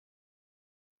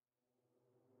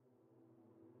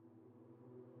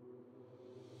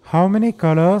How many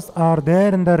colors are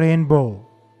there in the rainbow?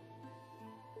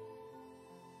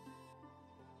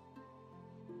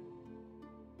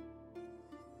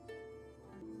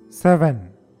 7.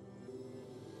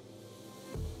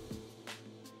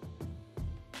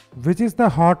 Which is the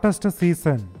hottest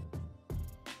season?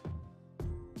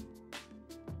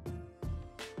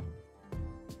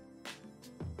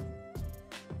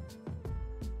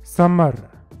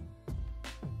 Summer.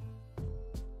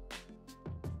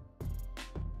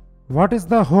 What is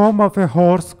the home of a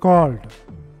horse called?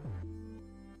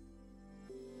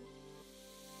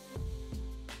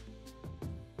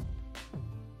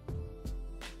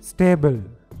 Stable.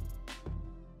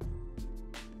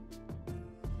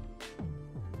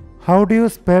 How do you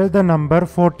spell the number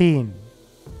 14?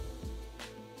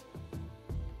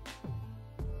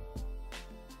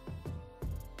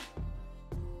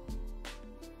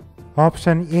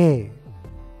 Option A.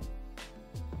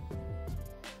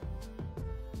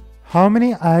 How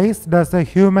many eyes does a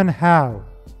human have?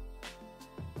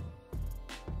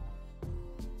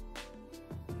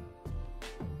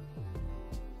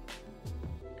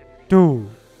 Two.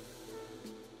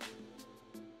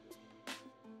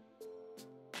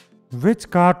 Which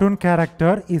cartoon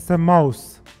character is a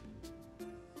mouse?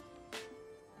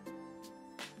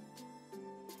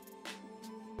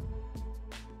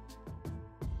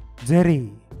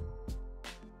 Jerry.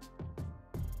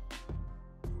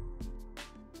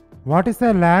 What is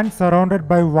a land surrounded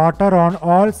by water on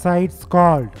all sides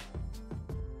called?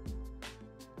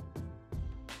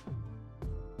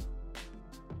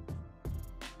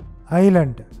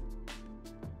 Island.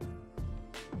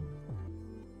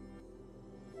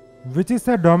 Which is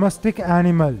a domestic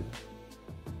animal?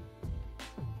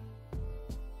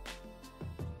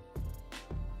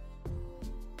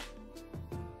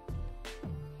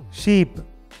 Sheep.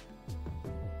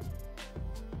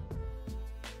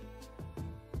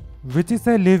 Which is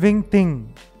a living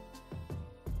thing?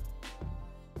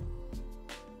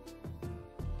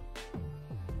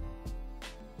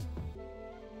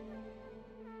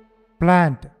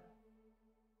 Plant.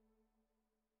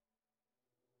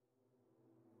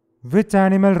 Which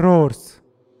animal roars?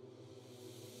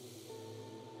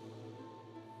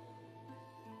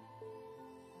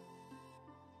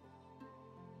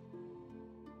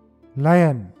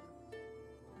 Lion.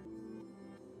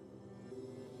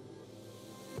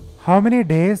 How many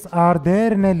days are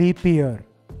there in a leap year?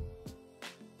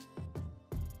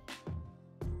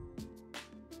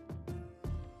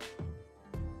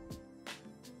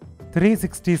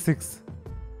 366.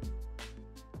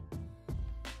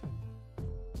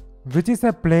 Which is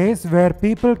a place where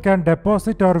people can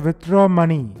deposit or withdraw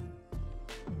money?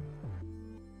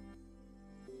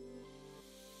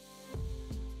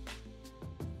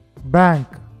 Bank.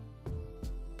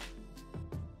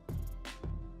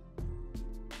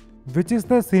 Which is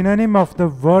the synonym of the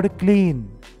word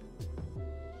clean?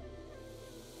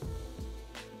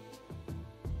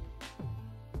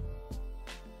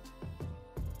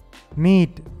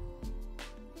 Neat.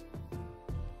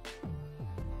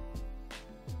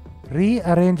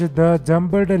 Rearrange the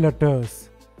jumbled letters.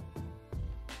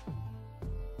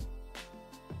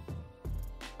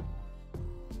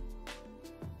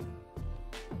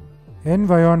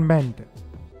 Environment.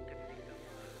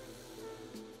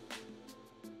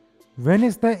 When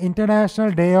is the International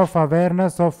Day of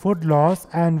Awareness of Food Loss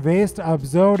and Waste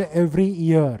observed every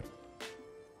year?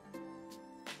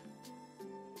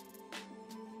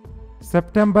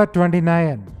 September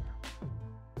 29.